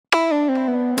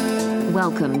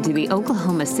Welcome to the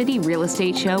Oklahoma City Real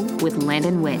Estate Show with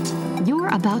Landon Witt. You're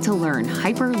about to learn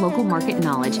hyper-local market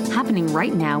knowledge happening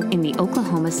right now in the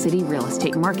Oklahoma City real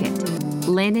estate market.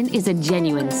 Landon is a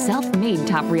genuine self-made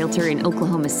top realtor in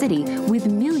Oklahoma City with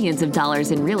millions of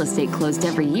dollars in real estate closed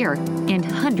every year and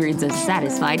hundreds of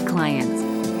satisfied clients.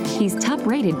 He's top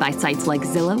rated by sites like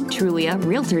Zillow, Trulia,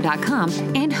 Realtor.com,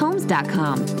 and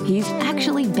Homes.com. He's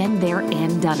actually been there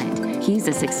and done it. He's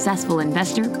a successful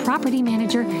investor, property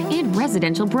manager, and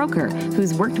residential broker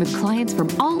who's worked with clients from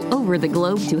all over the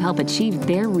globe to help achieve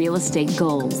their real estate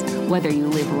goals. Whether you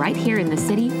live right here in the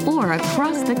city or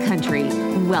across the country,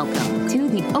 welcome to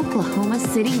the Oklahoma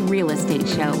City Real Estate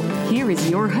Show. Here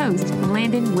is your host,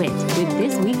 Landon Witt, with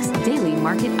this week's Daily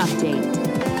Market Update.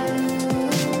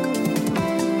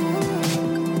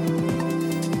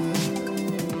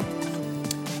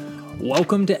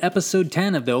 Welcome to episode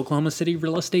 10 of the Oklahoma City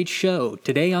Real Estate Show.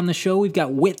 Today on the show, we've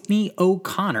got Whitney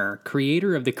O'Connor,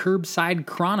 creator of the Curbside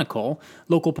Chronicle,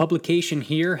 local publication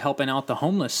here helping out the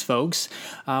homeless folks.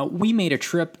 I made a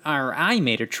trip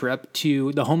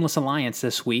to the Homeless Alliance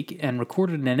this week and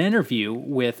recorded an interview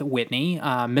with Whitney,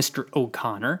 Mr.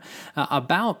 O'Connor,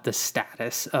 about the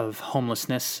status of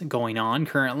homelessness going on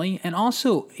currently, and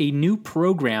also a new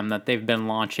program that they've been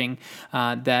launching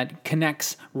that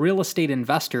connects real estate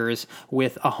investors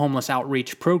with a homeless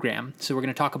outreach program. So we're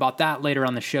going to talk about that later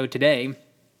on the show today.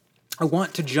 I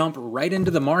want to jump right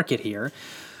into the market here.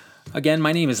 Again,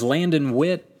 my name is Landon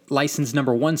Witt, license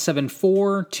number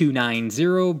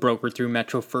 174290, broker through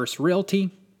Metro First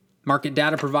Realty. Market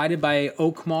data provided by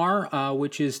Oakmar,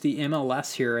 which is the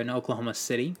MLS here in Oklahoma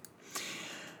City.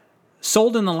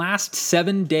 Sold in the last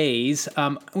 7 days.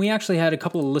 We actually had a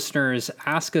couple of listeners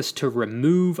ask us to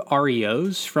remove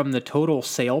REOs from the total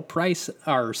sale price,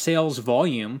 or sales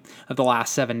volume of the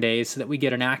last 7 days, so that we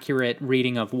get an accurate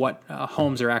reading of what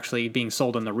homes are actually being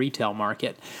sold in the retail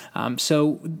market.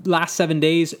 So last 7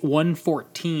 days,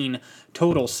 114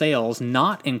 total sales,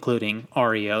 not including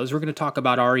REOs. We're going to talk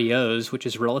about REOs, which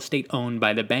is real estate owned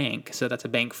by the bank. So that's a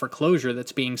bank foreclosure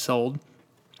that's being sold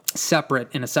separate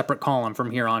in a separate column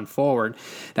from here on forward.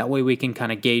 That way we can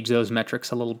kind of gauge those metrics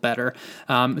a little better.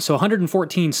 So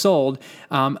 114 sold.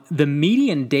 The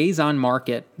median days on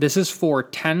market, this is for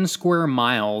 10 square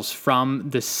miles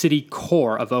from the city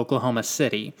core of Oklahoma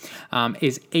City,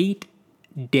 is 8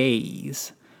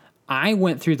 days. I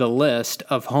went through the list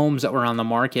of homes that were on the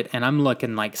market, and I'm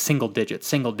looking like single digit.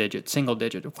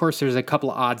 Of course, there's a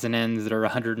couple of odds and ends that are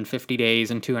 150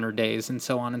 days and 200 days and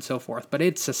so on and so forth. But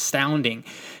it's astounding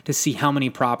to see how many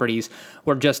properties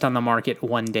were just on the market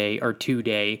 1 day or 2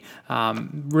 day.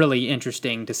 Really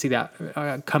interesting to see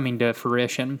that coming to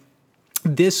fruition.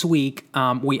 This week,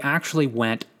 we actually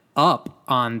went up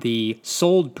on the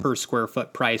sold per square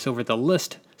foot price over the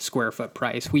list square foot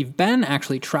price. We've been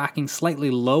actually tracking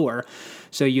slightly lower.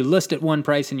 So you list at one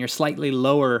price and your slightly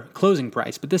lower closing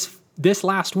price. But this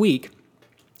last week,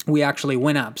 we actually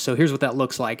went up. So here's what that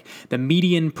looks like. The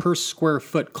median per square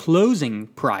foot closing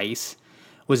price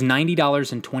was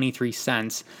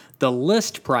 $90.23. The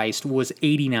list price was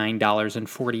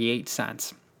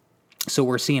 $89.48. So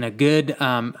we're seeing a good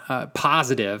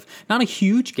positive, not a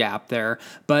huge gap there,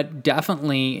 but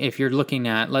definitely if you're looking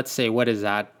at, let's say, what is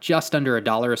that? Just under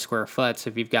 $1 a square foot. So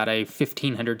if you've got a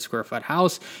 1,500 square foot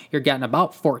house, you're getting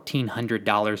about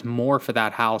 $1,400 more for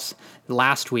that house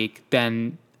last week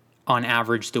than on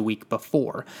average the week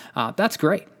before. That's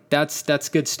great. That's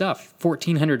good stuff.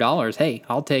 $1,400. Hey,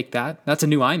 I'll take that. That's a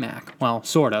new iMac. Well,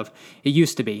 sort of. It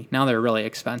used to be. Now they're really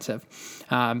expensive.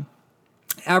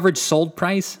 Average sold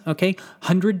price, okay,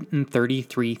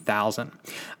 $133,000.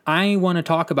 I want to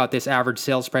talk about this average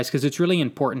sales price because it's really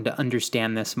important to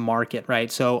understand this market,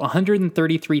 right? So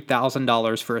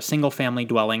 $133,000 for a single family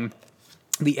dwelling.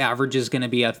 The average is going to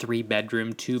be a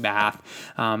 3-bedroom, 2-bath.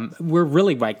 We're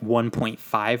really like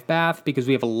 1.5 bath because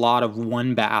we have a lot of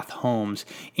 1-bath homes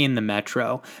in the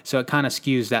metro. So it kind of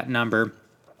skews that number.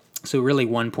 So really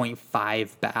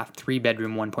 1.5 bath,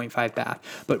 3-bedroom, 1.5 bath.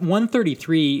 But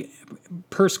 133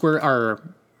 per square, our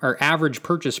average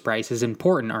purchase price is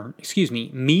important,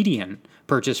 median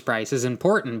purchase price is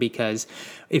important because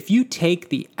if you take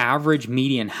the average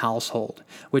median household,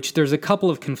 which there's a couple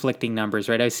of conflicting numbers,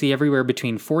 right? I see everywhere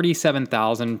between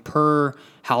 $47,000 per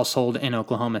household in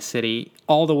Oklahoma City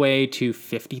all the way to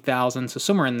 $50,000. So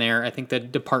somewhere in there, I think the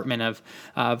Department of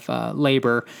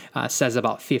Labor says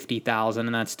about $50,000,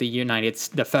 and that's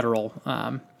the federal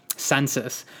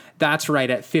census. That's right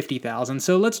at 50,000.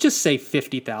 So let's just say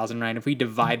 50,000, right? If we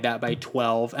divide that by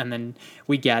 12 and then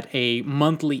we get a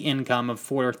monthly income of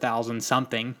 4,000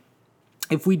 something,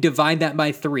 If we divide that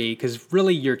by 3, because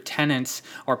really your tenants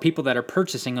or people that are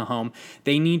purchasing a home,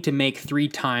 they need to make 3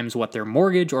 times what their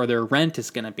mortgage or their rent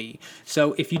is going to be.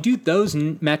 So if you do those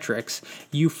metrics,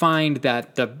 you find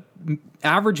that the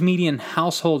average median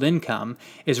household income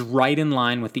is right in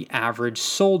line with the average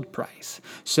sold price.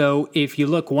 So if you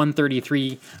look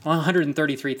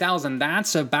 133,000,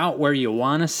 that's about where you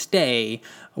want to stay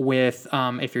with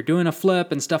if you're doing a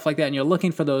flip and stuff like that, and you're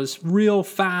looking for those real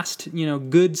fast,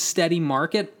 good steady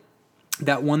market.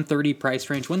 That 130 price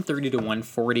range, 130 to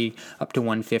 140 up to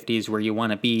 150 is where you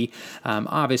want to be.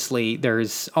 Obviously,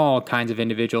 there's all kinds of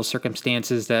individual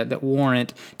circumstances that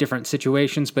warrant different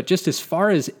situations, but just as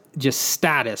far as just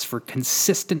status for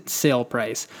consistent sale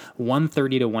price,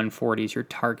 130 to 140 is your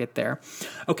target there.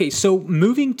 Okay, so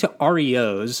moving to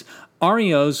REOs.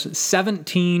 REOs,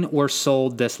 17 were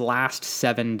sold this last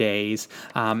 7 days.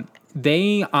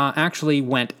 They actually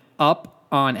went up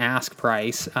on ask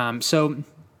price. So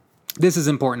this is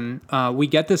important. We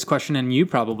get this question, and you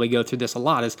probably go through this a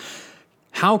lot, is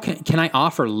how can I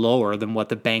offer lower than what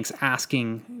the bank's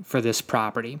asking for this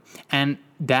property? And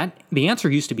the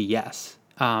answer used to be yes.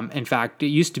 In fact, it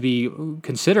used to be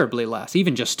considerably less,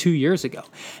 even just 2 years ago.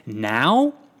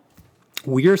 Now,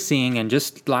 we're seeing, and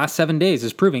just last 7 days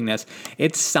is proving this,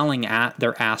 it's selling at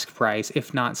their ask price,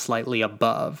 if not slightly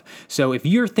above. So if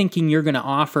you're thinking you're going to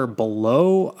offer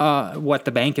below what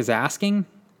the bank is asking,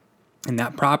 and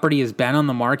that property has been on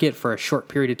the market for a short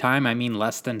period of time, I mean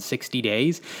less than 60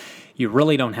 days, you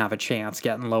really don't have a chance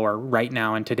getting lower right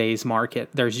now in today's market.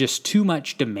 There's just too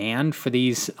much demand for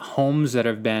these homes that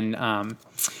have been,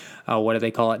 what do they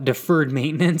call it? Deferred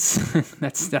maintenance.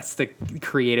 That's the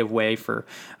creative way for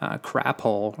crap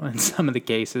hole in some of the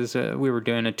cases. We were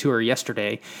doing a tour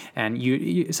yesterday,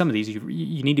 and some of these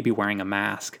you need to be wearing a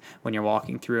mask when you're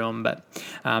walking through them. But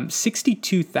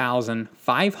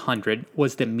 62,500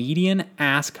 was the median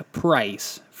ask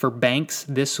price for banks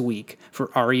this week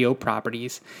for REO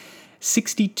properties.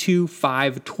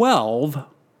 62,512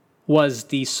 was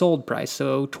the sold price,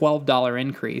 so $12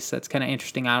 increase. That's kind of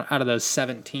interesting out of those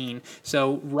 17.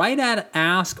 So right at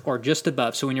ask or just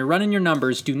above. So when you're running your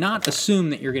numbers, do not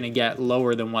assume that you're going to get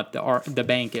lower than what the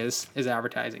bank is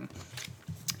advertising.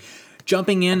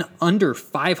 Jumping in under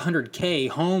 500K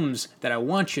homes that I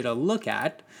want you to look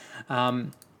at.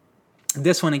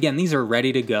 This one, again, these are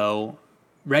ready to go,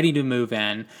 ready to move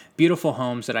in. Beautiful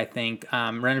homes that I think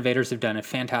renovators have done a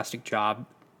fantastic job.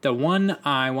 The one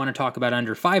I want to talk about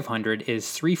under 500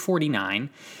 is 349.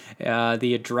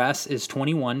 The address is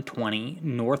 2120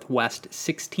 Northwest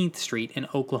 16th Street in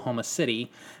Oklahoma City.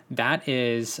 That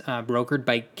is brokered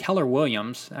by Keller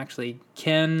Williams. Actually,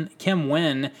 Kim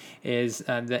Nguyen is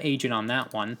the agent on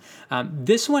that one.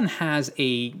 This one has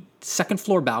a second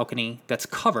floor balcony that's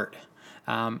covered,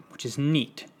 which is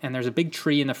neat. And there's a big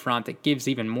tree in the front that gives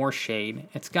even more shade.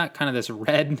 It's got kind of this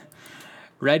red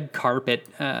carpet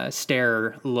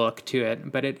stair look to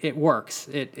it, but it works.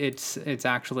 It's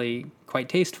actually quite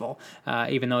tasteful,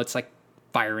 even though it's like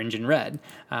fire engine red.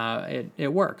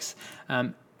 It works.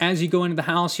 As you go into the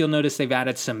house, you'll notice they've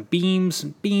added some beams.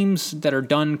 Beams that are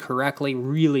done correctly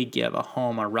really give a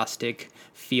home a rustic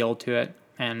feel to it,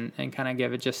 and kind of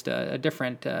give it just a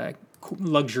different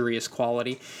luxurious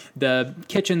quality. The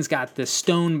kitchen's got the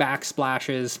stone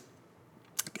backsplashes.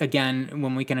 Again,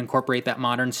 when we can incorporate that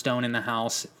modern stone in the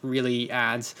house, really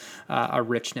adds a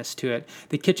richness to it.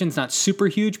 The kitchen's not super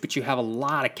huge, but you have a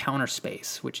lot of counter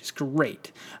space, which is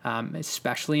great,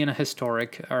 especially in a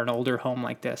historic or an older home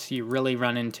like this. You really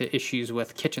run into issues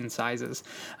with kitchen sizes.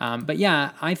 But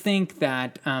yeah, I think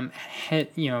that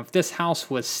if this house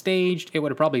was staged, it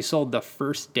would have probably sold the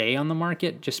first day on the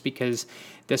market, just because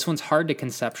this one's hard to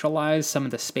conceptualize some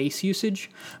of the space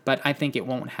usage, but I think it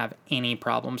won't have any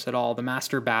problems at all. The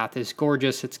master bath is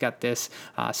gorgeous. It's got this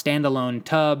standalone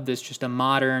tub. There's just a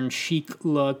modern, chic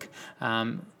look,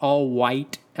 all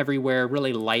white everywhere,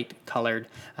 really light colored.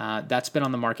 That's been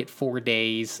on the market 4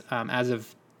 days as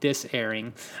of this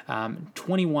airing.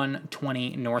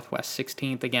 2120 Northwest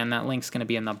 16th. Again, that link's going to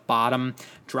be in the bottom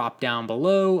drop down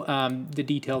below the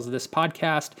details of this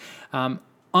podcast.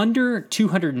 Under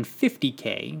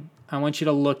 250K, I want you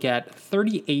to look at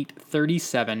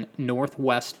 3837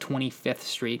 Northwest 25th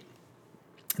Street.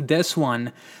 This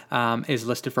one is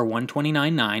listed for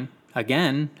 $129,900.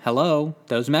 Again, hello,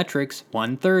 those metrics,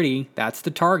 130, that's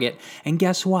the target. And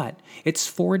guess what? It's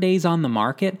 4 days on the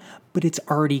market, but it's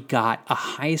already got a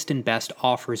highest and best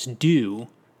offers due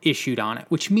issued on it,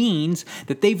 which means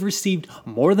that they've received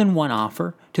more than one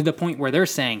offer to the point where they're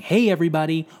saying, hey,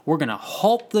 everybody, we're going to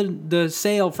halt the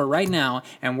sale for right now,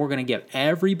 and we're going to give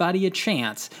everybody a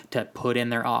chance to put in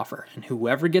their offer. And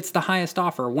whoever gets the highest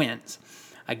offer wins.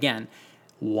 Again,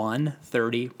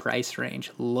 130 price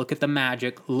range. Look at the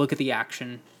magic. Look at the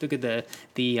action. Look at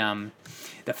the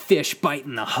fish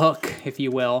biting the hook, if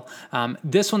you will.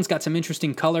 This one's got some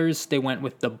interesting colors. They went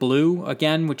with the blue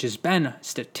again, which has been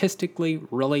statistically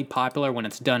really popular when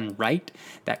it's done right.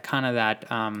 That kind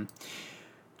of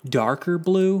darker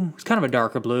blue. It's kind of a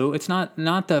darker blue. It's not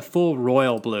the full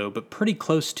royal blue, but pretty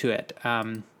close to it.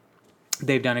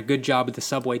 They've done a good job with the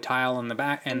subway tile in the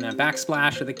back and the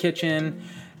backsplash of the kitchen,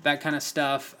 that kind of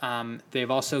stuff. They've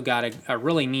also got a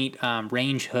really neat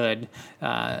range hood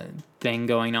thing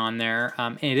going on there.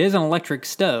 It is an electric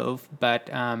stove,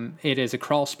 but it is a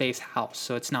crawl space house,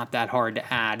 so it's not that hard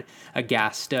to add a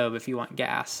gas stove if you want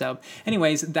gas. So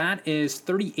anyways, that is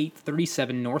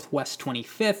 3837 Northwest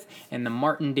 25th in the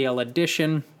Martindale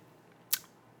edition.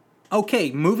 Okay,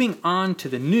 moving on to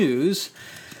the news.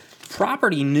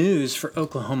 Property news for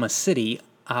Oklahoma City.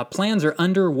 Plans are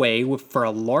underway for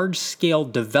a large-scale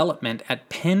development at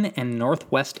Penn and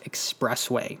Northwest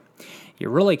Expressway. You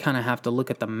really kind of have to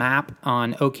look at the map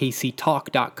on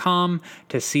okctalk.com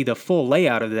to see the full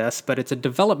layout of this, but it's a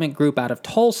development group out of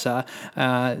Tulsa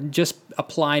just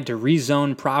applied to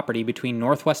rezone property between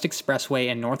Northwest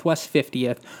Expressway and Northwest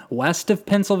 50th west of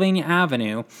Pennsylvania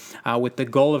Avenue with the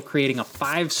goal of creating a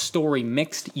 5-story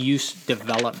mixed-use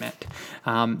development.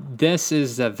 This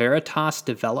is a Veritas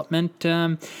development.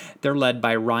 They're led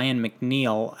by Ryan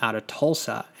McNeil out of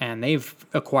Tulsa, and they've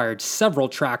acquired several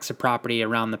tracts of property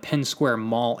around the Penn Square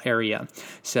Mall area.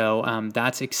 So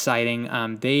that's exciting.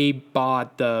 They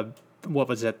bought the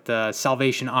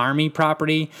Salvation Army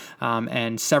property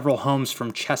and several homes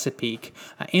from Chesapeake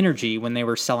Energy when they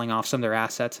were selling off some of their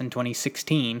assets in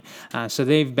 2016. So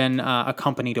they've been a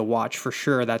company to watch for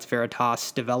sure. That's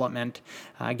Veritas Development.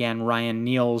 Again, Ryan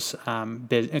Neal's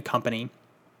company.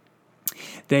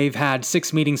 They've had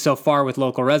 6 meetings so far with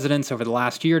local residents over the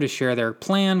last year to share their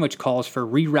plan, which calls for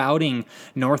rerouting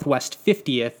Northwest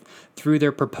 50th through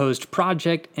their proposed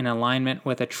project in alignment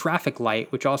with a traffic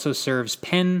light, which also serves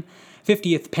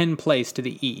 50th Penn Place to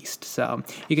the east. So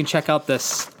you can check out the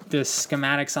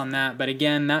schematics on that. But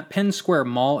again, that Penn Square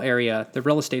Mall area, the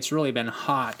real estate's really been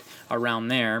hot around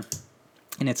there.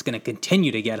 And it's going to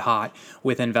continue to get hot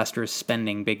with investors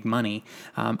spending big money.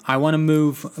 I want to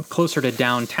move closer to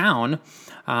downtown.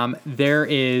 There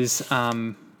is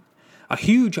a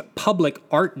huge public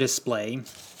art display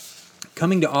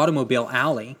coming to Automobile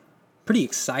Alley. Pretty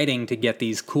exciting to get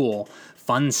these cool,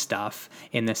 fun stuff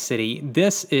in the city.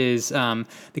 This is the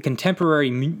Contemporary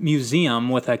Museum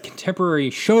with a contemporary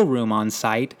showroom on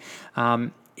site.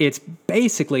 It's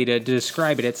basically, to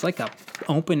describe it, it's like a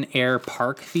open air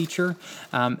park feature.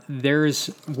 There's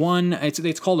one,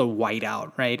 it's called a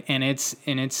whiteout, right? And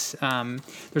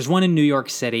there's one in New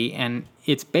York City, and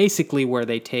it's basically where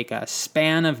they take a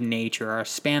span of nature or a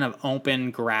span of open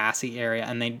grassy area,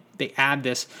 and they add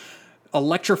this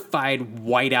electrified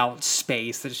whiteout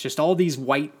space that's just all these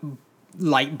white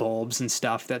light bulbs and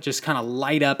stuff that just kind of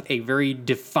light up a very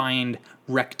defined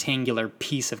rectangular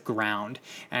piece of ground,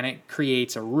 and it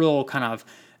creates a real kind of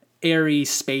airy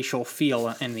spatial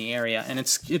feel in the area. And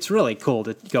it's really cool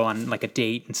to go on like a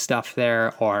date and stuff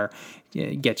there, or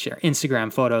get your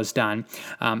Instagram photos done.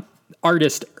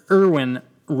 Artist Erwin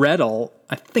Reddle,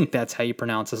 I think that's how you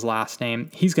pronounce his last name,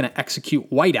 he's going to execute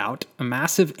Whiteout, a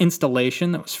massive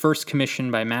installation that was first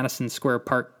commissioned by Madison Square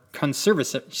Park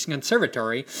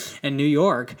Conservatory in New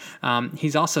York.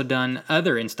 He's also done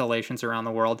other installations around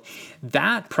the world.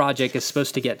 That project is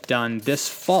supposed to get done this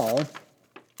fall,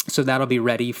 so that'll be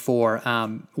ready for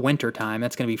winter time.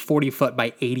 That's going to be 40 foot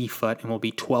by 80 foot and will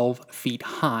be 12 feet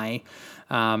high.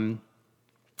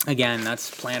 Again,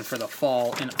 that's planned for the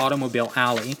fall in Automobile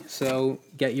Alley, so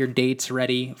get your dates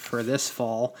ready for this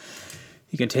fall.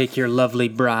 You can take your lovely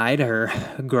bride or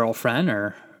girlfriend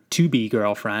or to-be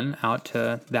girlfriend out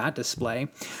to that display.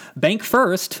 Bank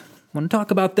First, want to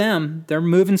talk about them. They're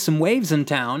moving some waves in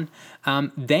town.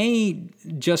 They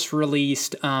just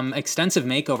released extensive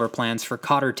makeover plans for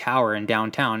Cotter Tower in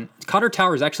downtown. Cotter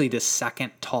Tower is actually the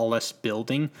second tallest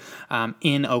building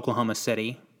in Oklahoma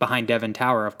City, behind Devon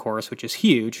Tower, of course, which is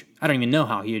huge. I don't even know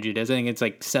how huge it is. I think it's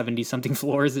like 70-something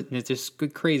floors. It's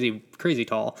just crazy, crazy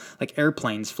tall. Like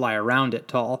airplanes fly around it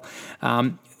tall.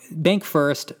 Bank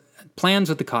First plans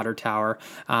with the Cotter Tower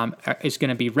is going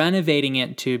to be renovating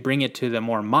it to bring it to the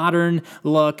more modern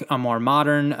look, a more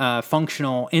modern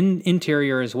functional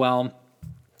interior as well.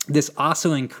 This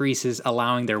also increases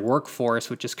allowing their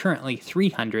workforce, which is currently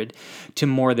 300, to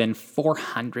more than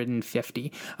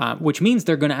 450, which means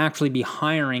they're going to actually be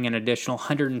hiring an additional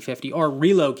 150 or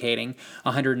relocating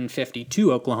 150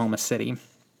 to Oklahoma City.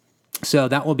 So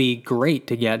that will be great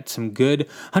to get some good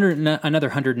another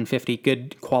 150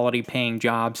 good quality paying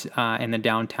jobs in the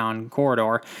downtown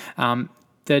corridor.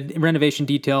 The renovation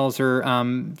details are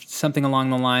something along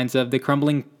the lines of the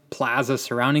crumbling plaza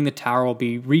surrounding the tower will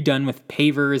be redone with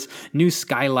pavers, new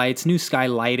skylights, new sky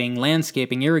lighting,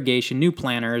 landscaping, irrigation, new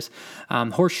planters.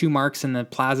 Horseshoe marks in the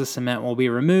plaza cement will be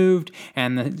removed,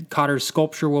 and the Cotter's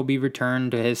sculpture will be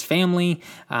returned to his family.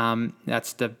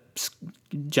 That's the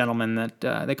gentleman that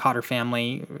the Cotter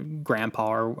family, grandpa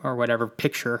or whatever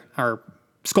picture or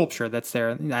sculpture that's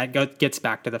there, that gets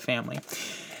back to the family.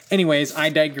 Anyways, I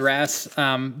digress.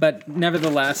 But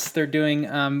nevertheless, they're doing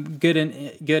good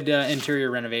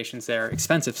interior renovations there.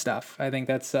 Expensive stuff. I think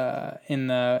that's in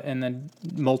the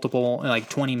multiple like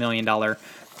 $20 million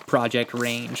project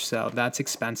range. So that's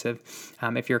expensive.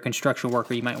 If you're a construction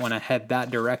worker, you might want to head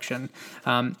that direction.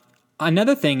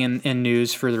 Another thing in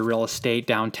news for the real estate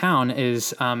downtown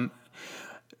is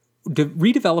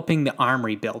redeveloping the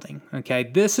Armory building. Okay,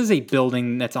 this is a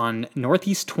building that's on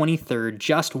Northeast 23rd,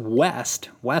 just west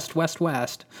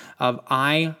of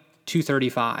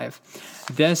I-235.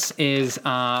 This is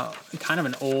kind of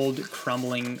an old,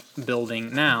 crumbling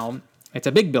building now. It's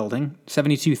a big building,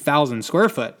 72,000 square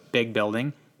foot big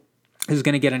building. This is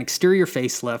going to get an exterior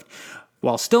facelift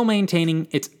while still maintaining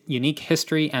its unique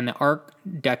history and the Art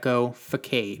Deco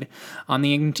facade. On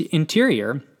the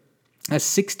interior, a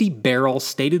 60-barrel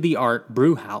state-of-the-art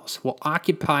brew house will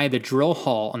occupy the drill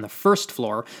hall on the first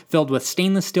floor, filled with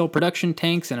stainless steel production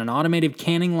tanks and an automated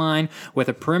canning line with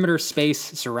a perimeter space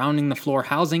surrounding the floor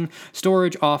housing,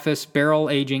 storage, office, barrel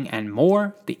aging, and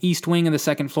more. The east wing of the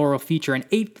second floor will feature an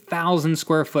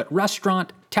 8,000-square-foot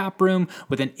restaurant, tap room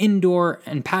with an indoor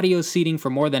and patio seating for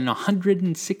more than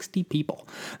 160 people.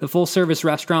 The full-service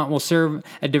restaurant will serve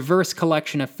a diverse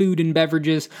collection of food and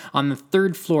beverages. On the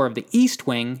third floor of the east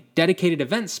wing, dedicated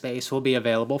event space will be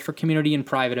available for community and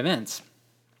private events.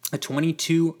 A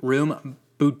 22-room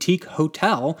boutique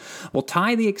hotel will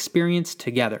tie the experience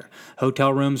together.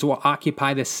 Hotel rooms will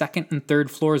occupy the second and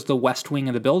third floors of the west wing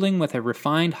of the building, with a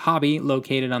refined hobby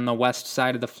located on the west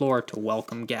side of the floor to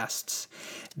welcome guests.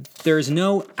 There's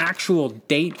no actual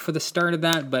date for the start of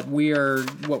that, but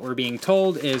what we're being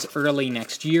told is early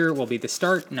next year will be the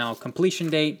start. Now, completion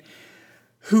date,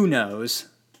 who knows?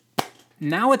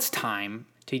 Now it's time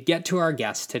to get to our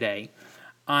guest today.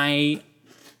 I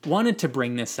wanted to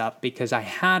bring this up because I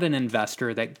had an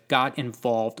investor that got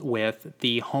involved with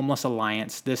the Homeless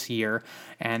Alliance this year,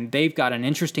 and they've got an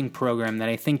interesting program that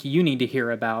I think you need to hear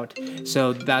about.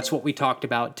 So that's what we talked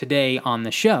about today on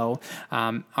the show,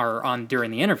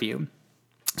 during the interview.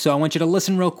 So I want you to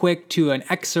listen real quick to an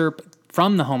excerpt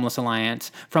from the Homeless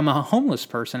Alliance, from a homeless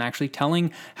person actually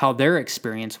telling how their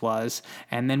experience was,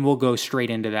 and then we'll go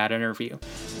straight into that interview.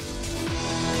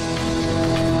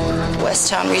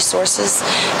 Westtown Resources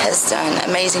has done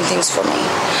amazing things for me.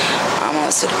 I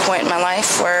was at a point in my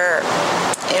life where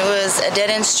it was a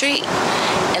dead-end street,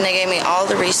 and they gave me all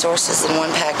the resources in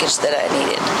one package that I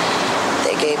needed.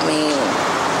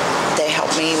 They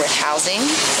helped me with housing,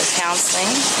 with counseling,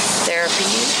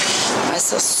 therapy, my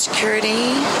Social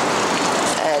Security,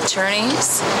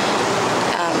 attorneys.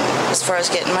 As far as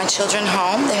getting my children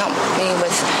home, they helped me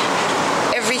with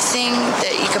everything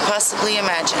that you could possibly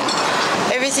imagine.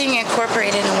 Everything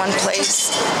incorporated in one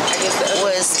place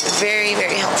was very,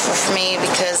 very helpful for me,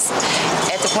 because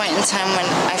at the point in time when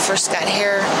I first got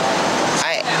here,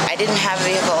 I didn't have a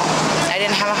vehicle. I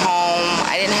didn't have a home.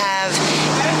 I didn't have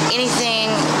anything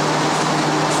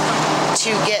to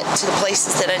get to the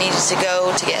places that I needed to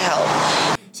go to get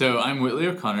help. So I'm Whitley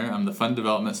O'Connor. I'm the Fund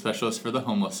Development Specialist for the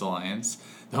Homeless Alliance.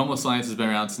 The Homeless Alliance has been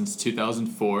around since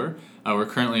 2004. We're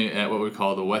currently at what we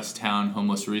call the Westtown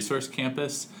Homeless Resource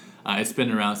Campus. It's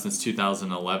been around since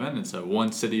 2011. It's a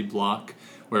one-city block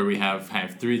where we have kind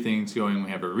of three things going.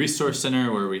 We have a resource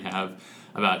center where we have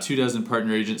about 24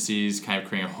 partner agencies kind of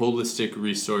creating a holistic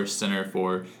resource center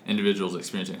for individuals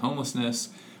experiencing homelessness.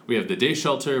 We have the day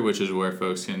shelter, which is where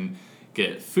folks can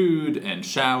get food and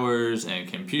showers and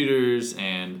computers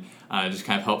and just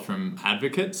kind of help from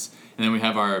advocates. And then we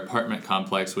have our apartment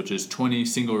complex, which is 20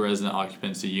 single resident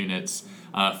occupancy units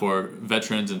for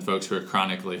veterans and folks who are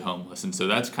chronically homeless. And so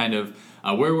that's kind of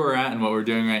where we're at and what we're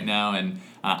doing right now. And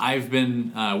I've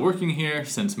been working here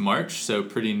since March, so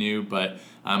pretty new, but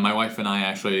my wife and I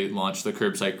actually launched the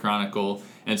Curbside Chronicle,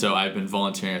 and so I've been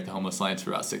volunteering at the Homeless Alliance for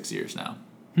about 6 years now.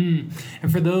 And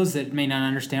for those that may not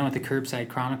understand what the Curbside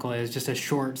Chronicle is, just a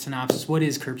short synopsis, what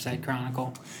is Curbside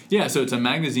Chronicle? Yeah, so it's a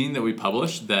magazine that we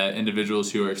publish that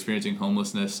individuals who are experiencing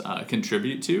homelessness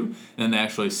contribute to, and then they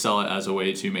actually sell it as a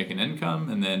way to make an income,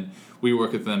 and then we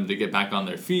work with them to get back on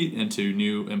their feet into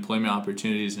new employment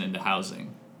opportunities and into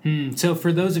housing. So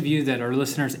for those of you that are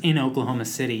listeners in Oklahoma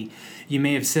City, you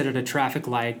may have sit at a traffic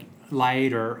light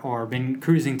or been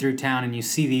cruising through town and you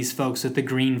see these folks with the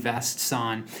green vests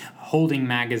on holding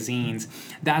magazines.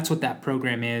 That's what that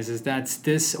program is that's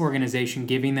this organization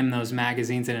giving them those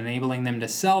magazines and enabling them to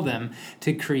sell them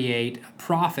to create a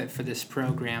profit for this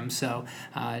program. So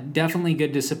definitely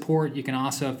good to support. You can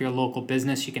also, if you're a local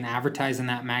business, you can advertise in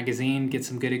that magazine, get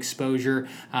some good exposure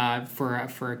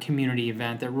for a community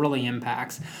event that really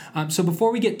impacts. So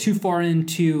before we get too far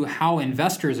into how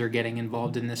investors are getting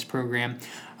involved in this program,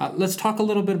 let's talk a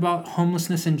little bit about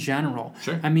homelessness in general.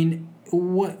 Sure. I mean,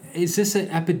 what is this an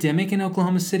epidemic in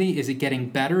Oklahoma City? Is it getting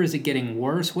better? Is it getting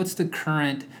worse? What's the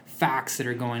current facts that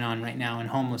are going on right now in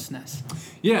homelessness?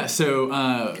 Yeah,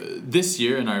 so this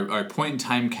year in our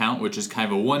point-in-time count, which is kind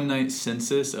of a one-night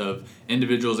census of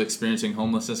individuals experiencing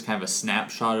homelessness, kind of a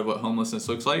snapshot of what homelessness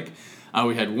looks like,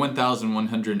 we had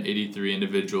 1,183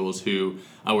 individuals who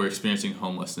were experiencing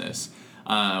homelessness.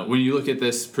 When you look at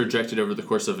this projected over the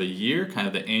course of a year, kind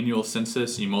of the annual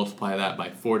census, you multiply that by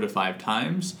 4 to 5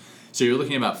 times. So you're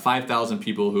looking at about 5,000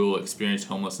 people who will experience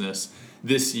homelessness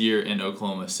this year in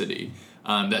Oklahoma City.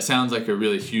 That sounds like a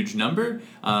really huge number.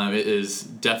 It is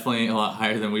definitely a lot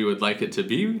higher than we would like it to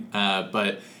be,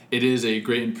 but it is a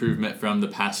great improvement from the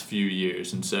past few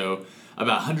years. And so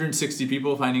about 160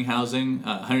 people finding housing,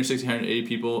 180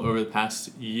 people over the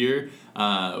past year,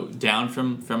 down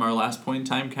from our last point in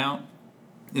time count.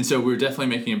 And so we're definitely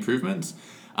making improvements.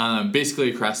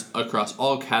 Basically across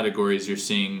all categories, you're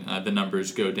seeing the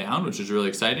numbers go down, which is really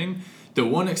exciting. The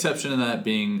one exception to that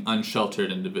being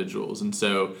unsheltered individuals. And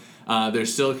so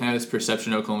there's still kind of this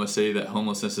perception in Oklahoma City that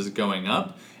homelessness is going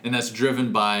up, and that's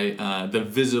driven by the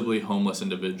visibly homeless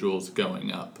individuals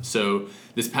going up. So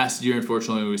this past year,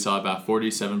 unfortunately, we saw about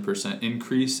 47%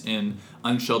 increase in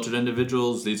unsheltered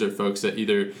individuals. These are folks that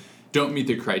either don't meet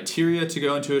the criteria to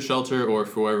go into a shelter or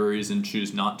for whatever reason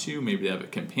choose not to. Maybe they have a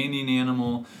companion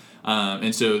animal.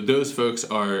 And so those folks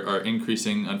are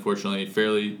increasing, unfortunately,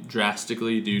 fairly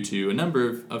drastically due to a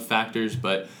number of factors.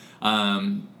 But so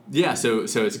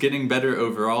it's getting better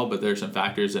overall, but there are some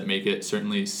factors that make it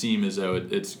certainly seem as though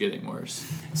it's getting worse.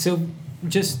 So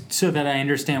just so that I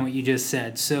understand what you just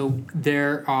said, so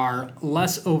there are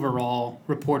less overall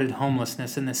reported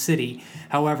homelessness in the city.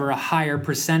 However, a higher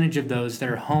percentage of those that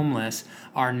are homeless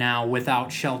are now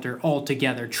without shelter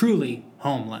altogether, truly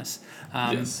homeless,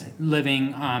 Yes.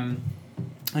 living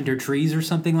under trees or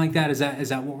something like that. Is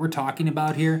that what we're talking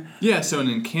about here? Yeah, so in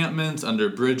encampments, under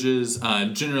bridges,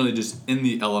 generally just in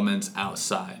the elements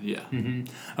outside, yeah.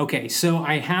 Mm-hmm. Okay, so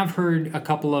I have heard a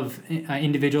couple of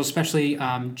individuals, especially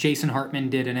Jason Hartman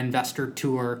did an investor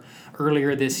tour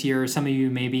earlier this year. Some of you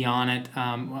may be on it.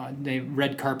 The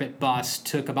red carpet bus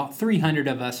took about 300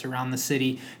 of us around the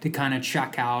city to kind of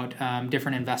check out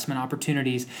different investment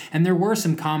opportunities. And there were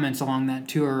some comments along that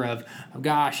tour of, oh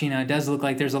gosh, it does look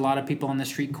like there's a lot of people on the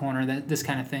street corner, this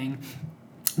kind of thing.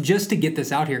 Just to get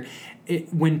this out here,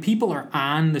 when people are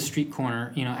on the street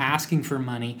corner, asking for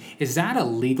money, is that a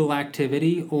legal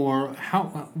activity, or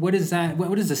what is that?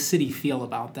 What does the city feel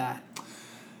about that?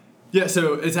 Yeah,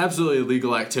 so it's absolutely a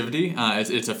legal activity.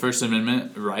 It's a First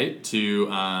Amendment right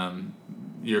to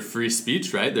your free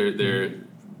speech, right?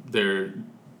 They're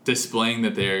displaying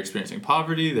that they are experiencing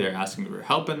poverty. They're asking for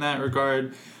help in that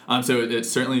regard. So it's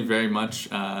certainly very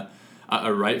much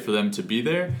a right for them to be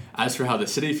there. As for how the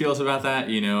city feels about that,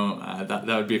 that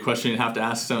would be a question you'd have to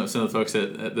ask some of the folks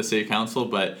at the city council,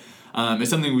 but it's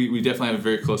something we definitely have a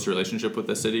very close relationship with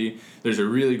the city. There's a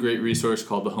really great resource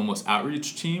called the Homeless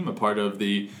Outreach Team, a part of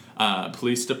the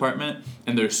police department,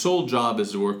 and their sole job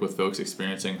is to work with folks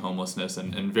experiencing homelessness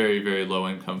and very, very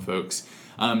low-income folks,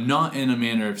 not in a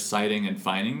manner of citing and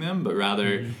fining them, but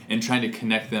rather in trying to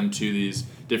connect them to these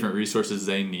different resources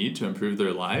they need to improve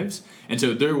their lives. And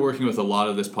so they're working with a lot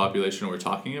of this population we're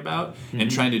talking about and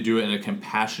trying to do it in a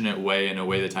compassionate way, in a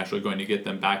way that's actually going to get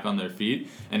them back on their feet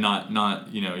and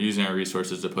not using our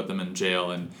resources to put them in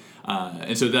jail. And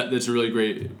so that's a really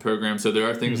great program. So there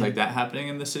are things like that happening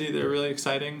in the city that are really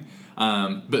exciting.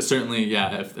 But certainly,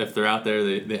 yeah, if they're out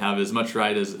there, they have as much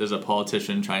right as a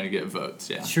politician trying to get votes.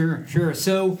 Yeah. Sure.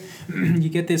 So you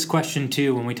get this question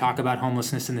too when we talk about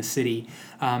homelessness in the city.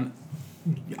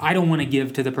 I don't want to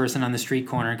give to the person on the street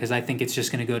corner because I think it's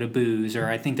just going to go to booze, or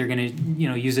I think they're going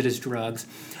to use it as drugs.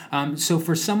 So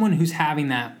for someone who's having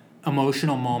that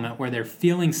emotional moment where they're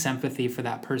feeling sympathy for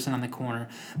that person on the corner,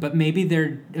 but maybe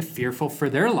they're fearful for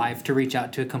their life to reach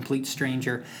out to a complete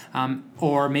stranger,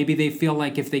 or maybe they feel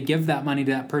like if they give that money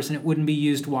to that person, it wouldn't be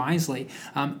used wisely.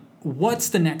 what's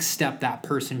the next step that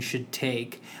person should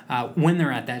take when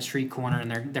they're at that street corner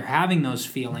and they're having those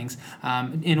feelings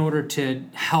in order to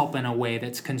help in a way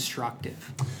that's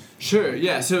constructive? Sure.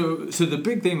 Yeah. So the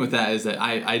big thing with that is that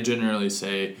I generally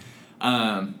say,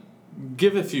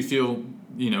 give if you feel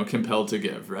compelled to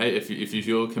give, right? If you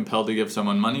feel compelled to give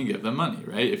someone money, give them money,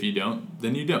 right? If you don't,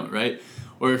 then you don't, right?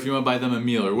 Or if you want to buy them a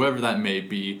meal or whatever that may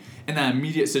be, in that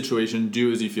immediate situation,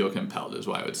 do as you feel compelled is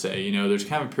what I would say. There's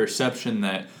kind of a perception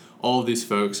that all of these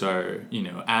folks are,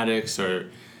 addicts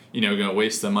or, going to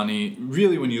waste the money.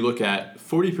 Really, when you look at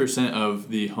 40% of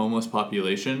the homeless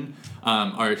population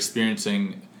are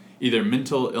experiencing either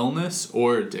mental illness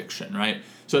or addiction, right?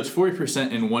 So it's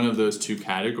 40% in one of those two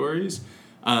categories.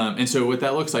 And so what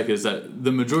that looks like is that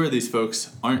the majority of these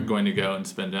folks aren't going to go and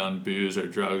spend it on booze or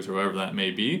drugs or whatever that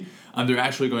may be. They're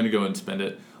actually going to go and spend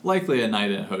it likely a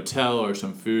night in a hotel or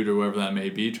some food or whatever that may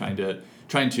be, trying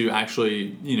to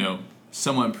actually,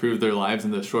 somewhat improve their lives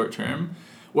in the short term.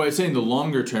 What I'd say in the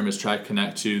longer term is try to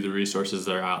connect to the resources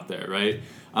that are out there, right?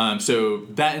 So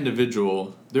that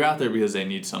individual, they're out there because they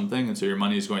need something, and so your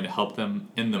money is going to help them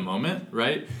in the moment,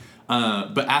 right?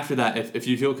 But after that, if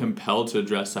you feel compelled to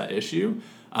address that issue,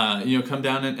 come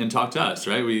down and talk to us,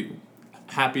 right? We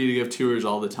happy to give tours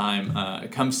all the time.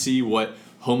 Come see what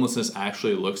homelessness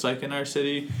actually looks like in our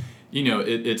city.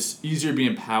 It's easier to be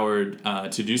empowered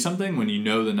to do something when you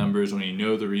know the numbers, when you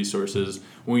know the resources,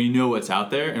 when you know what's out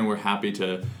there, and we're happy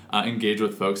to engage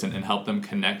with folks and help them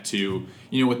connect to,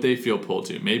 what they feel pulled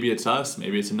to. Maybe it's us,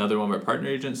 maybe it's another one of our partner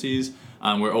agencies.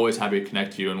 We're always happy to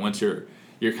connect to you, and once you're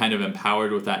kind of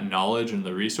empowered with that knowledge and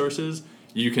the resources,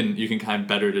 you can kind of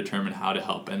better determine how to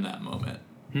help in that moment.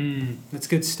 That's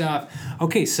good stuff.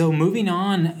 Okay, so moving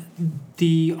on,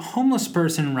 the homeless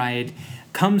person ride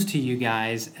comes to you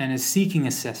guys and is seeking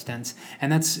assistance, and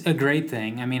that's a great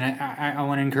thing. I mean, I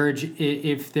want to encourage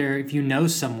if you know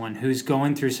someone who's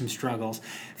going through some struggles,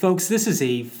 folks, this is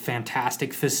a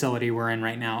fantastic facility we're in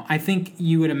right now. I think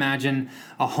you would imagine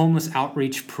a homeless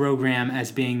outreach program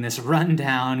as being this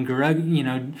rundown,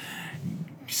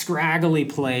 scraggly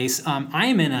place. I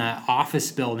am in an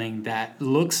office building that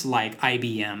looks like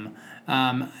IBM.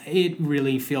 It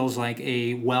really feels like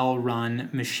a well-run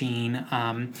machine,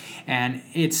 and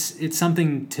it's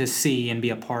something to see and be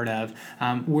a part of.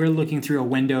 We're looking through a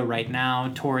window right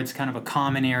now towards kind of a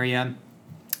common area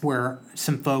where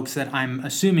some folks that I'm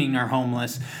assuming are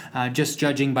homeless, just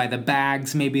judging by the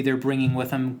bags maybe they're bringing with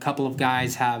them. A couple of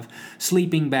guys have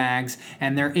sleeping bags,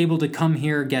 and they're able to come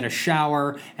here, get a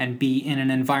shower, and be in an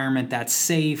environment that's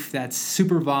safe, that's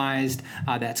supervised,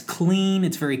 that's clean.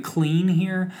 It's very clean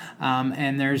here,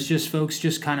 and there's just folks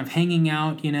just kind of hanging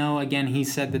out. Again, he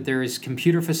said that there is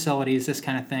computer facilities, this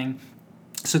kind of thing.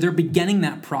 So they're beginning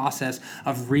that process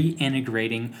of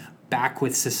reintegrating back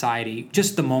with society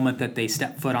just the moment that they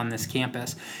step foot on this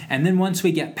campus. And then once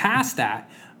we get past that,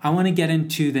 I want to get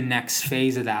into the next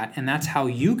phase of that, and that's how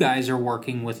you guys are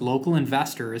working with local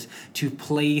investors to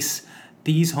place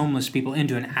these homeless people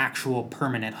into an actual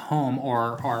permanent home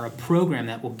or a program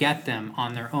that will get them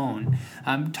on their own.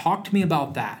 Talk to me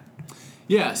about that.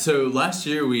 Yeah, so last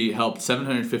year we helped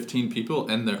 715 people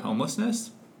end their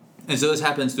homelessness. And so this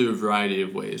happens through a variety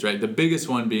of ways, right? The biggest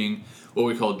one being what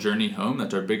we call Journey Home.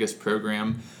 That's our biggest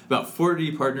program. About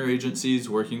 40 partner agencies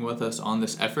working with us on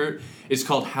this effort. It's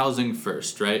called Housing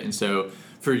First, right? And so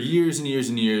for years and years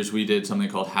and years, we did something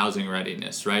called housing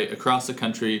readiness, right? Across the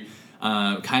country,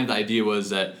 kind of the idea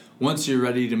was that once you're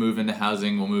ready to move into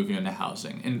housing, we'll move you into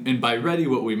housing. And by ready,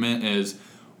 what we meant is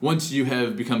once you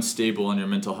have become stable on your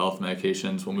mental health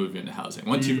medications, we'll move you into housing.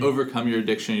 Once you've overcome your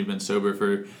addiction, you've been sober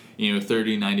for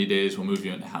 30, 90 days, we'll move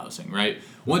you into housing, right?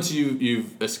 Once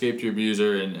you've escaped your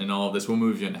abuser and all of this, we'll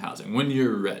move you into housing when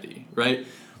you're ready, right?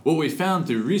 What we found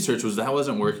through research was that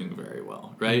wasn't working very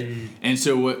well, right? And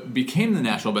so what became the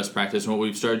national best practice and what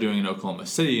we've started doing in Oklahoma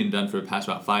City and done for the past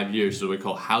about 5 years is what we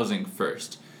call Housing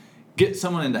First. Get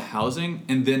someone into housing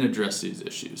and then address these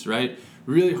issues, right?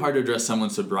 Really hard to address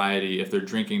someone's sobriety if they're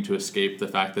drinking to escape the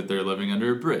fact that they're living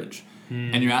under a bridge.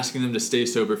 And you're asking them to stay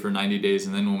sober for 90 days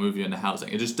and then we'll move you into housing.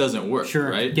 It just doesn't work,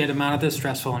 right? Get them out of this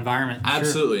stressful environment.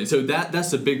 Absolutely. Sure. And so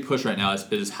that's the big push right now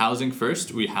is housing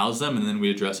first. We house them and then we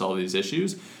address all these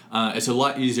issues. It's a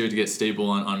lot easier to get stable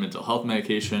on mental health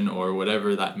medication or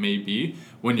whatever that may be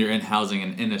when you're in housing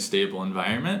and in a stable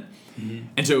environment.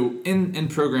 And so in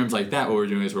programs like that, what we're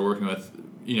doing is we're working with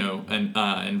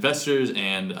investors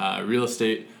and real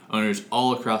estate owners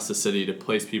all across the city to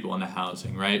place people into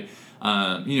housing, right?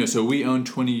 So we own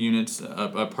 20 units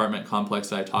of apartment complex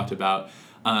that I talked about,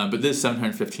 but this is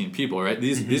 715 people, right?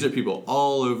 These are people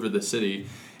all over the city,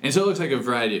 And so it looks like a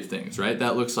variety of things, right?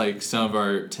 That looks like some of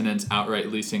our tenants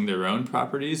outright leasing their own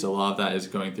properties. A lot of that is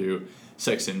going through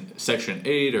Section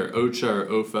 8 or OCHA or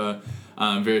OFA,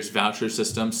 various voucher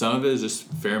systems. Some of it is just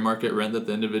fair market rent that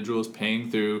the individual is paying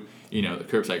through, the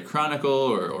Curbside Chronicle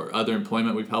or other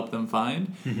employment we've helped them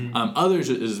find. Others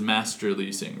is master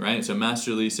leasing, right? So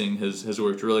master leasing has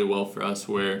worked really well for us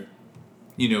where,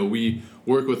 we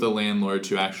work with a landlord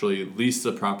to actually lease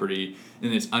the property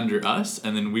and it's under us,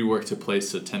 and then we work to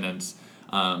place the tenants.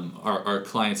 Our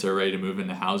clients are ready to move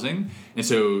into housing, and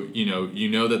so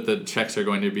that the checks are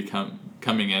going to be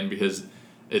coming in because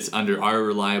it's under our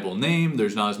reliable name.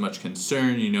 There's not as much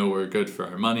concern. We're good for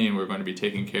our money and we're going to be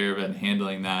taking care of it and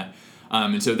handling that.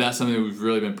 And so that's something that we've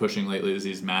really been pushing lately is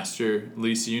these master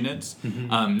lease units,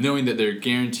 knowing that they're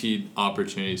guaranteed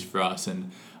opportunities for us.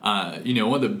 And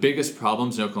one of the biggest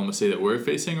problems in Oklahoma City that we're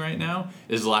facing right now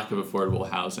is lack of affordable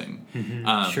housing.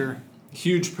 Sure.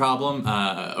 Huge problem.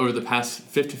 Over the past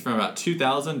from about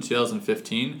 2000 to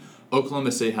 2015,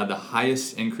 Oklahoma City had the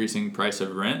highest increasing price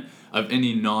of rent of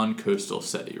any non-coastal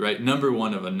city, right? Number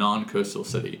one of a non-coastal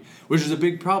city, which is a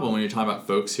big problem when you're talking about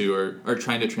folks who are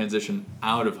trying to transition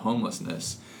out of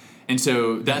homelessness. And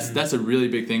so that's a really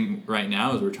big thing right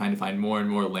now is we're trying to find more and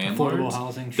more landlords affordable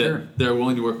housing, sure. They're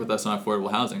willing to work with us on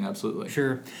affordable housing, absolutely.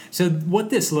 Sure. So what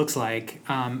this looks like,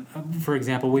 for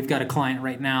example, we've got a client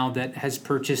right now that has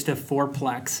purchased a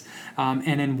fourplex,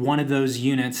 and in one of those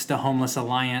units, the Homeless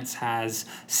Alliance has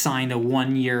signed a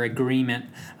 1-year agreement,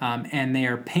 and they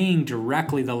are paying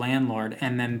directly the landlord,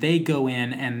 and then they go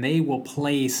in and they will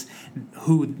place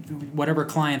whatever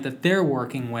client that they're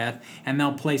working with, and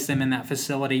they'll place them in that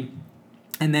facility.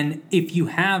 And then if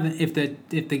the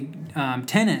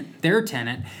their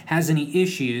tenant has any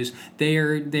issues,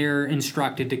 they're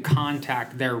instructed to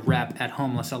contact their rep at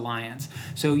Homeless Alliance.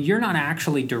 So you're not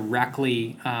actually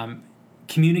directly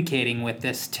communicating with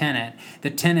this tenant. The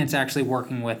tenant's actually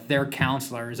working with their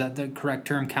counselor. Is that the correct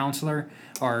term, counselor?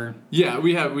 Or yeah,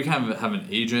 we have an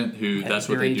agent who that's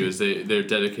what they do is they're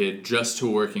dedicated just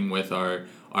to working with our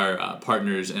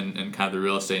partners in kind of the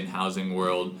real estate and housing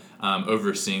world,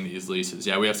 overseeing these leases.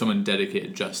 Yeah, we have someone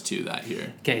dedicated just to that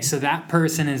here. Okay, so that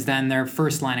person is then their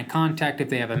first line of contact if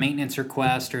they have a maintenance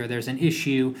request or there's an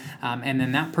issue, and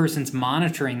then that person's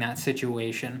monitoring that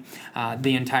situation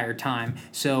the entire time.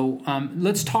 So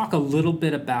let's talk a little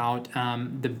bit about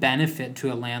the benefit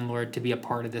to a landlord to be a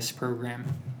part of this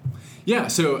program. Yeah,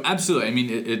 so absolutely. I mean,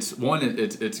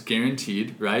 it's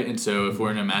guaranteed, right? And so if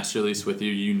we're in a master lease with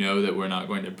you, you know that we're not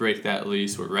going to break that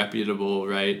lease. We're reputable,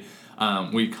 right?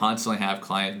 We constantly have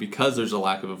clients, because there's a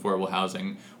lack of affordable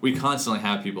housing, we constantly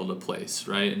have people to place,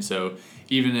 right? And so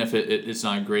even if it's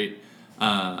not a great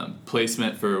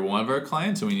placement for one of our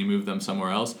clients and we need to move them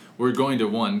somewhere else, we're going to,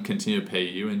 1, continue to pay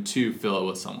you, and 2, fill it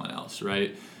with someone else,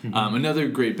 right? Another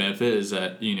great benefit is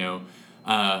that,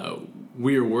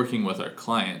 we are working with our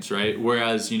clients, right?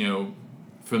 Whereas,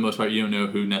 for the most part, you don't know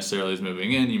who necessarily is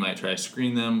moving in. You might try to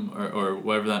screen them or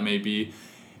whatever that may be.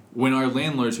 When our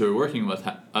landlords who are working with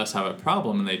us have a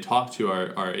problem and they talk to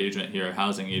our agent here, our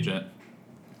housing agent,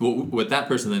 what that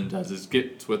person then does is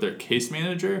get with their case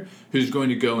manager who's going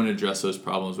to go and address those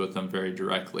problems with them very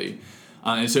directly.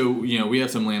 And so, we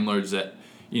have some landlords that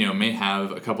may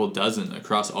have a couple dozen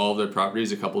across all of their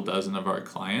properties, a couple dozen of our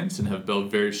clients, and have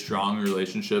built very strong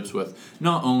relationships with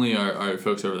not only our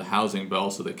folks over the housing, but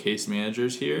also the case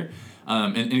managers here.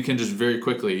 And can just very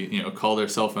quickly, call their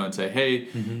cell phone and say, hey,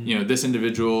 this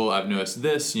individual, I've noticed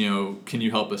this, can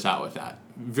you help us out with that?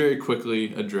 Very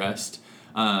quickly addressed.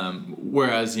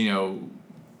 Whereas,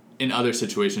 in other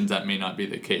situations, that may not be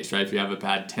the case, right? If you have a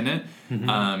bad tenant,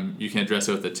 you can address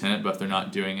it with the tenant, but if they're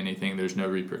not doing anything, there's no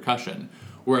repercussion.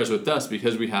 Whereas with us,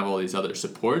 because we have all these other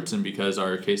supports and because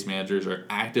our case managers are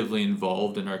actively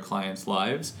involved in our clients'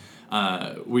 lives,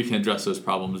 we can address those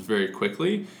problems very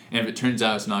quickly. And if it turns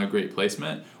out it's not a great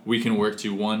placement, we can work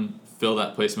to, 1, fill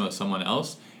that placement with someone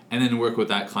else, and then work with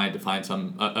that client to find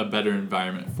a better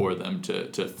environment for them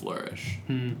to flourish.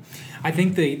 I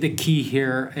think the key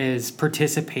here is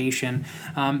participation.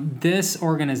 This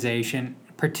organization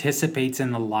participates in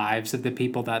the lives of the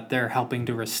people that they're helping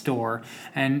to restore.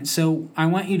 And so I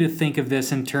want you to think of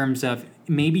this in terms of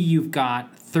maybe you've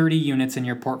got 30 units in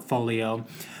your portfolio.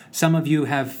 Some of you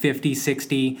have 50,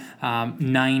 60,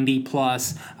 90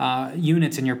 plus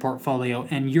units in your portfolio,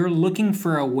 and you're looking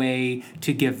for a way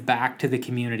to give back to the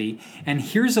community. And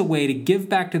here's a way to give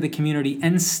back to the community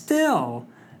and still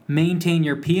maintain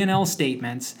your P&L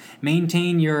statements,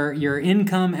 maintain your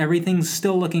income, everything's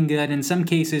still looking good. In some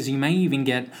cases, you may even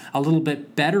get a little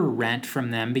bit better rent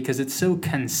from them because it's so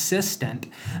consistent.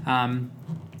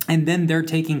 And then they're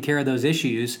taking care of those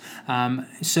issues.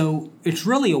 So it's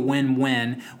really a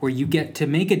win-win where you get to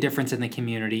make a difference in the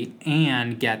community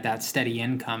and get that steady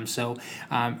income. So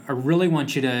I really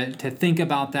want you to think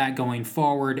about that going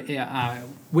forward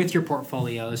with your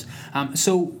portfolios.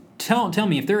 So tell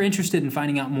me, if they're interested in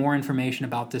finding out more information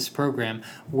about this program,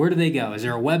 where do they go? Is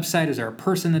there a website? Is there a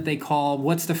person that they call?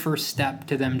 What's the first step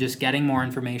to them just getting more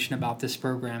information about this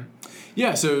program?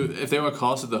 Yeah, so if they want to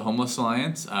call us at the Homeless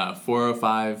Alliance,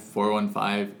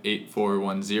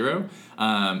 405-415-8410.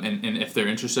 And if they're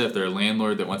interested, if they're a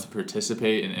landlord that wants to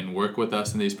participate and work with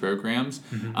us in these programs,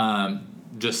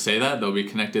 just say that. They'll be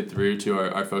connected through to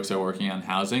our folks that are working on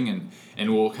housing,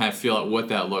 and we'll kind of feel out what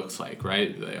that looks like,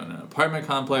 right? They own an apartment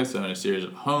complex, they own a series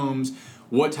of homes.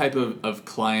 What type of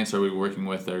clients are we working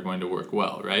with that are going to work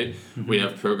well, right? We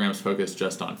have programs focused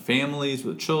just on families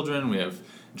with children. We have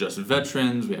just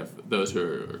veterans. We have those who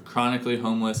are chronically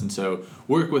homeless. And so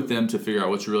work with them to figure out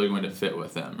what's really going to fit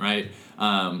with them, right?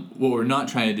 What we're not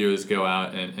trying to do is go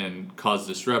out and cause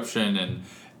disruption. And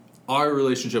our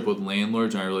relationship with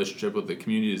landlords and our relationship with the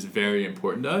community is very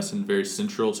important to us and very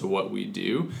central to what we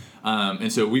do. And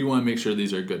so we want to make sure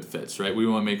these are good fits, right? We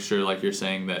want to make sure, like you're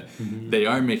saying, that they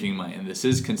are making money and this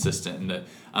is consistent, and that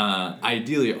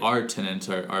ideally our tenants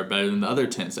are better than the other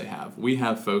tenants they have. We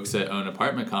have folks that own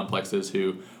apartment complexes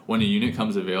who, when a unit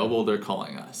comes available, they're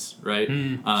calling us, right?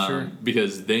 Sure.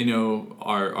 Because they know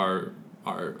our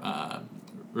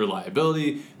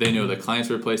reliability, they know the clients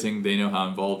we're placing, they know how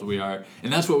involved we are,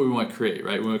 and that's what we want to create,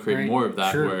 right? We want to create more of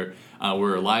that, where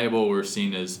we're reliable, we're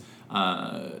seen as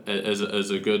a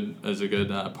good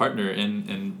partner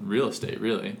in real estate,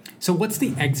 really. So what's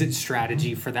the exit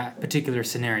strategy for that particular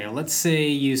scenario? Let's say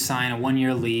you sign a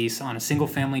 1-year lease on a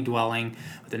single-family dwelling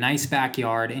with a nice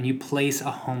backyard, and you place a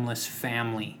homeless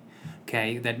family,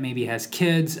 okay, that maybe has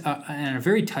kids, in a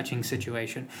very touching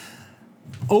situation.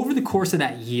 Over the course of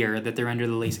that year that they're under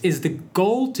the lease, is the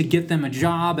goal to get them a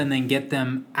job and then get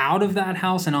them out of that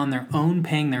house and on their own,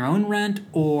 paying their own rent?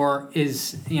 Or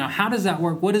is, how does that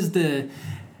work? What is the,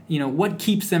 what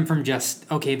keeps them from just,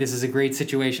 okay, this is a great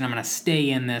situation, I'm going to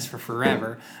stay in this for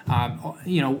forever?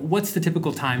 What's the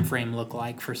typical time frame look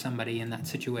like for somebody in that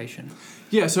situation?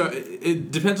 Yeah, so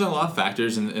it depends on a lot of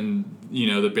factors and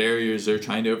the barriers they're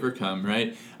trying to overcome,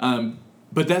 right?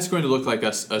 But that's going to look like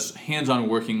us hands-on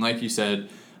working, like you said.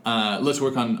 Let's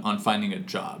work on finding a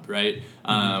job, right?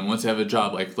 Once they have a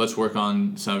job, let's work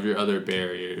on some of your other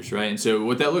barriers, right? And so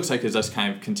what that looks like is us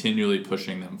kind of continually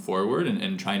pushing them forward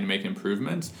and trying to make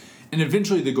improvements. And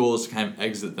eventually the goal is to kind of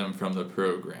exit them from the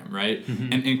program, right?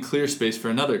 And clear space for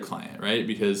another client, right?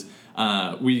 Because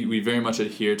we very much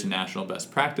adhere to national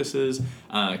best practices.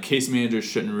 Case managers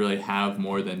shouldn't really have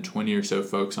more than 20 or so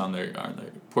folks on their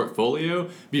portfolio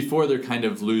before they're kind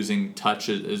of losing touch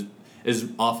as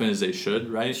often as they should,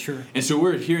 right? Sure. And so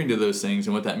we're adhering to those things,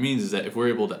 and what that means is that if we're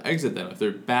able to exit them, if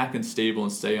they're back and stable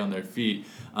and stay on their feet,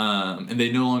 and they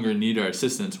no longer need our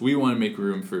assistance, we want to make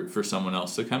room for someone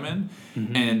else to come in.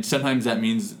 And sometimes that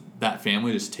means that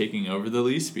family just taking over the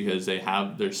lease because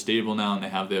they're stable now and they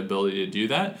have the ability to do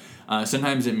that.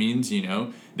 Sometimes it means,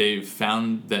 they've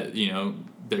found that,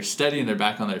 they're steady and they're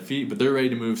back on their feet, but they're ready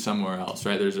to move somewhere else,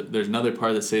 right? There's another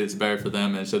part of the state that's better for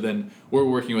them, and so then we're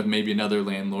working with maybe another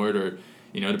landlord, or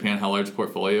depending on how large the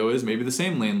portfolio is, maybe the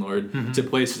same landlord, to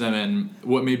place them in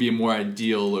what may be a more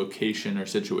ideal location or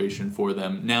situation for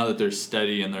them now that they're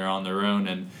steady and they're on their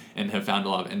own and have found a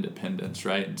lot of independence,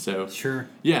 right? And so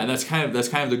yeah, that's kind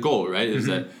of the goal, right? Is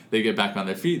that they get back on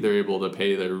their feet, they're able to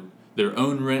pay their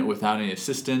own rent without any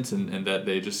assistance, and that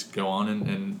they just go on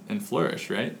and flourish,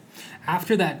 right?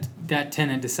 After that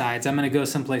tenant decides, I'm going to go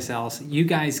someplace else, you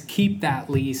guys keep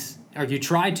that lease, or you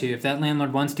try to, if that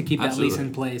landlord wants to keep that lease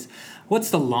in place.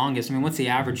 What's the longest? I mean, what's the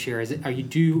average here? Are you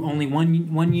do only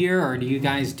one year, or do you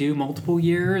guys do multiple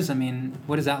years? I mean,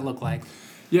 what does that look like?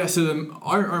 Yeah, so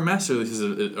our master leases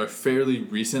are fairly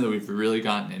recent that we've really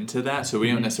gotten into that, so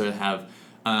we don't necessarily have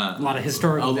a lot of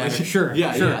historical data. Sure.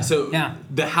 Yeah. So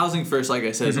the Housing First, like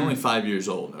I said, is only 5 years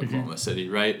old in Oklahoma City,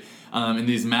 right? And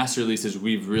these master leases,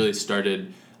 we've really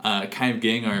started kind of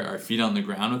getting our feet on the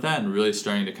ground with that, and really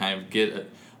starting to kind of get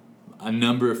a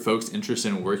number of folks interested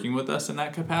in working with us in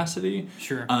that capacity.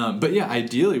 Sure. But yeah,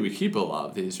 ideally we keep a lot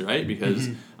of these, right? Because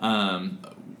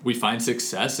we find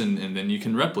success, and then you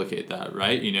can replicate that,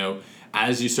 right?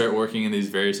 As you start working in these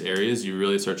various areas, you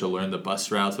really start to learn the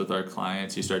bus routes with our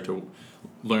clients. You start to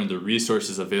learn the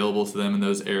resources available to them in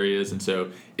those areas, and so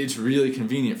it's really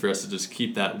convenient for us to just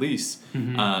keep that lease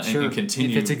and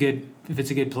continue. If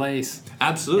it's a good place.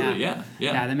 Absolutely, yeah.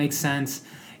 Yeah, that makes sense.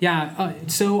 Yeah.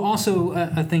 So also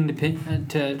a thing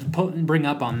to bring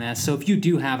up on this. So if you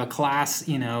do have a class,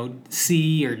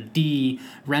 C or D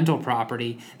rental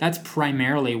property, that's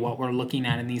primarily what we're looking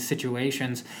at in these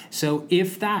situations. So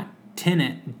if that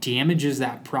tenant damages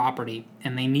that property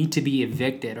and they need to be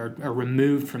evicted or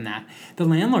removed from that, the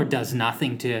landlord does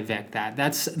nothing to evict that.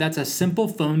 That's a simple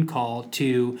phone call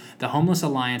to the Homeless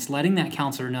Alliance, letting that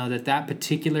counselor know that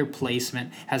particular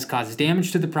placement has caused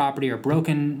damage to the property or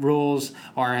broken rules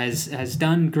or has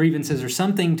done grievances or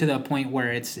something to the point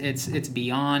where it's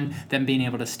beyond them being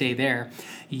able to stay there.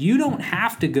 You don't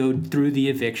have to go through the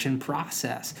eviction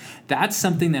process. That's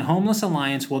something that Homeless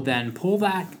Alliance will then pull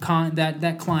that client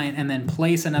and then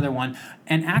place another one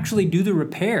and actually do the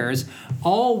repairs,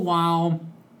 all while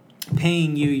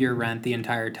paying you your rent the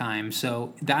entire time.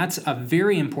 So that's a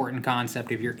very important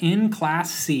concept. If you're in Class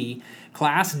C,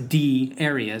 Class D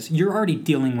areas, you're already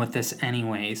dealing with this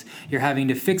anyways. You're having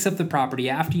to fix up the property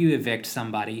after you evict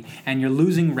somebody, and you're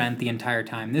losing rent the entire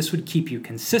time. This would keep you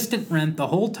consistent rent the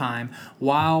whole time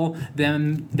while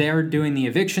they're doing the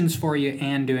evictions for you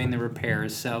and doing the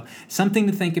repairs. So something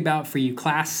to think about for you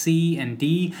Class C and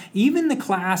D. Even the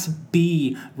Class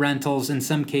B rentals, in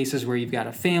some cases where you've got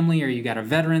a family or you've got a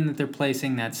veteran that they're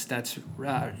placing that's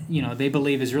they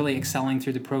believe is really excelling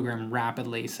through the program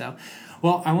rapidly. So,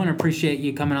 well, I want to appreciate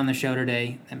you coming on the show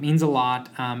today. That means a lot.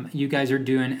 You guys are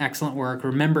doing excellent work.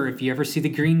 Remember, if you ever see the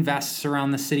green vests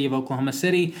around the city of Oklahoma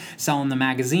City selling the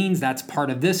magazines, that's part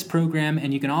of this program.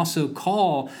 And you can also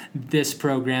call this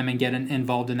program and get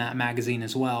involved in that magazine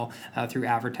as well through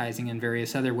advertising and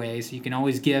various other ways. You can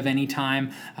always give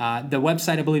anytime. The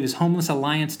website, I believe, is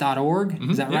homelessalliance.org. Mm-hmm.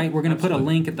 Is that right? We're going to put a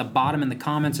link at the bottom in the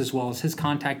comments as well as his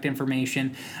contact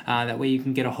information. That way you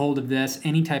can get a hold of this.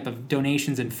 Any type of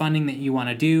donations and funding that you want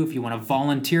to do, if you want to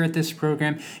volunteer at this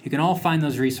program, you can all find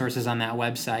those resources on that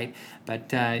website. But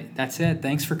that's it.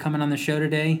 Thanks for coming on the show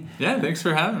today. Yeah, thanks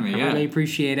for having me. I really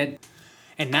appreciate it.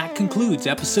 And that concludes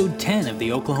episode 10 of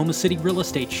the Oklahoma City Real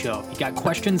Estate Show. If you got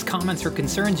questions, comments, or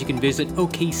concerns, you can visit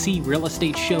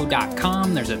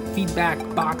okcrealestateshow.com. There's a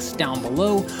feedback box down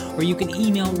below, or you can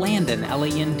email Landon,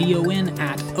 Landon,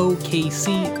 at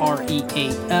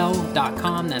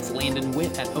okcreal.com. That's Landon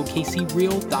Witt at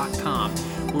okcreal.com.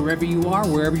 Wherever you are,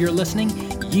 wherever you're listening,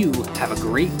 you have a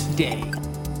great day.